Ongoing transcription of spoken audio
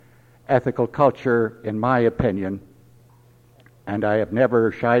Ethical culture, in my opinion, and I have never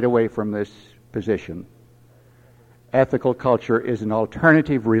shied away from this position, ethical culture is an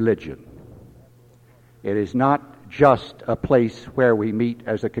alternative religion. It is not just a place where we meet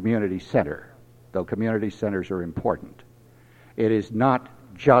as a community center, though community centers are important. It is not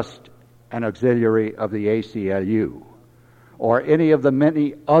just an auxiliary of the ACLU or any of the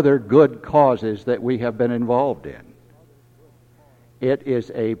many other good causes that we have been involved in. It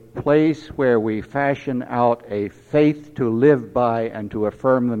is a place where we fashion out a faith to live by and to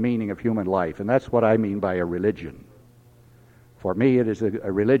affirm the meaning of human life, and that's what I mean by a religion. For me, it is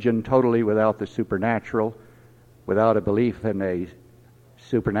a religion totally without the supernatural, without a belief in a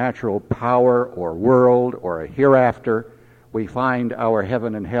supernatural power or world or a hereafter. We find our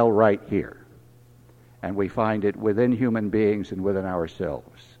heaven and hell right here. And we find it within human beings and within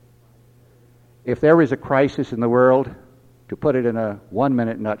ourselves. If there is a crisis in the world, to put it in a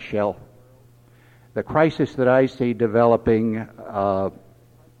one-minute nutshell, the crisis that I see developing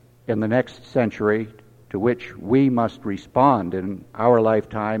in the next century, to which we must respond in our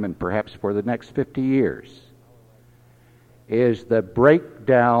lifetime and perhaps for the next 50 years, is the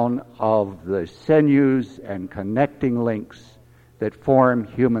breakdown of the sinews and connecting links that form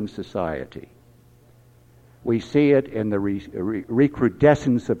human society. We see it in the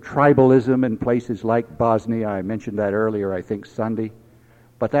recrudescence of tribalism in places like Bosnia. I mentioned that earlier, I think, Sunday.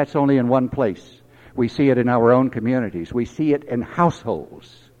 But that's only in one place. We see it in our own communities. We see it in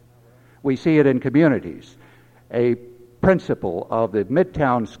households. We see it in communities. A principal of the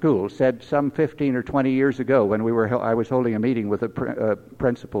Midtown School said some 15 or 20 years ago when I was holding a meeting with the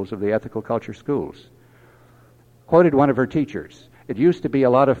principals of the ethical culture schools, quoted one of her teachers. It used to be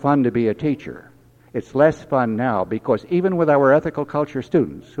a lot of fun to be a teacher. It's less fun now because even with our ethical culture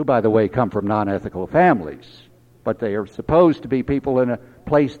students, who, by the way, come from non-ethical families, but they are supposed to be people in a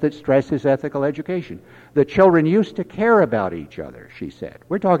place that stresses ethical education, the children used to care about each other, she said.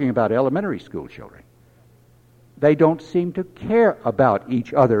 We're talking about elementary school children. They don't seem to care about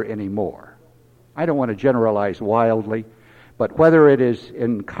each other anymore. I don't want to generalize wildly, but whether it is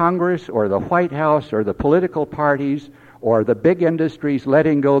in Congress or the White House or the political parties or the big industries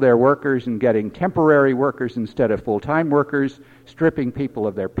letting go their workers and getting temporary workers instead of full-time workers, stripping people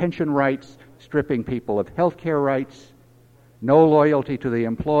of their pension rights, stripping people of health care rights, no loyalty to the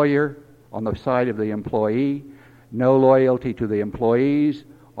employer on the side of the employee, no loyalty to the employees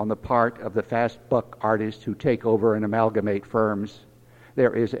on the part of the fast buck artists who take over and amalgamate firms.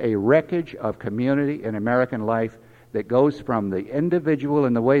 There is a wreckage of community in American life that goes from the individual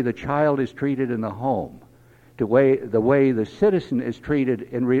and the way the child is treated in the home to the way the citizen is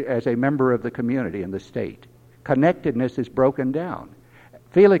treated as a member of the community and the state. Connectedness is broken down.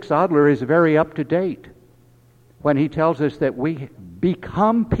 Felix Adler is very up to date when he tells us that we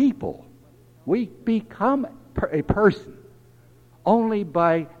become people. We become a person only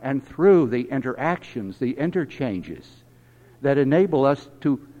by and through the interactions, the interchanges that enable us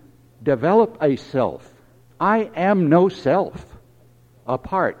to develop a self. I am no self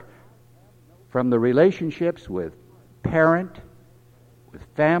apart from the relationships with parent, with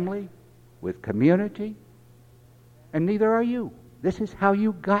family, with community, and neither are you. This is how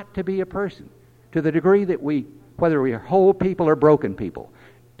you got to be a person. To the degree that whether we are whole people or broken people,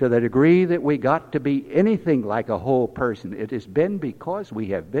 to the degree that we got to be anything like a whole person, it has been because we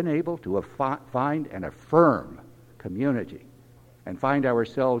have been able to find and affirm community and find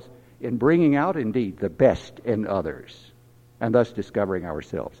ourselves in bringing out, indeed, the best in others, and thus discovering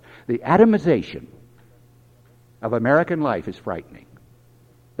ourselves. The atomization of American life is frightening.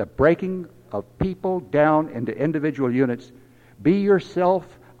 The breaking of people down into individual units. Be yourself,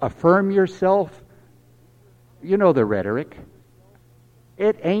 affirm yourself. You know the rhetoric.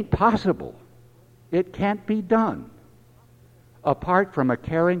 It ain't possible. It can't be done apart from a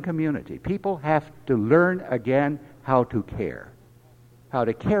caring community. People have to learn again how to care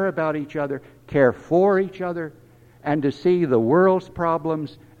about each other, care for each other, and to see the world's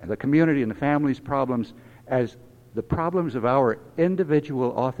problems and the community and the family's problems as the problems of our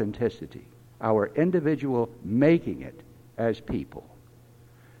individual authenticity, our individual making it as people.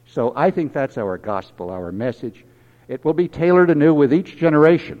 So I think that's our gospel, our message. It will be tailored anew with each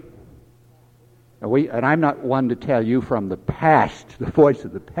generation. And I'm not one to tell you from the past, the voice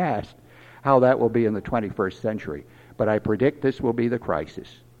of the past, how that will be in the 21st century. But I predict this will be the crisis.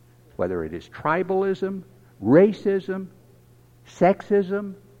 Whether it is tribalism, racism,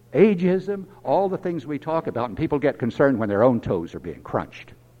 sexism, ageism, all the things we talk about, and people get concerned when their own toes are being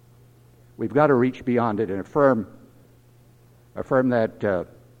crunched. We've got to reach beyond it and affirm that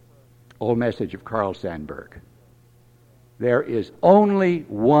old message of Carl Sandburg. There is only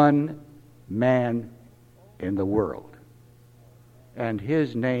one man in the world. And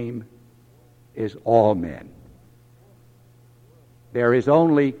his name is all men. There is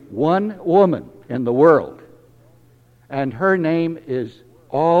only one woman in the world, and her name is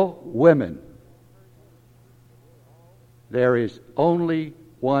all women. There is only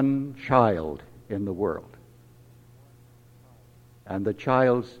one child in the world, and the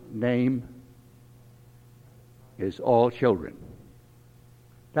child's name is all children.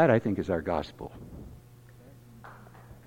 That, I think, is our gospel.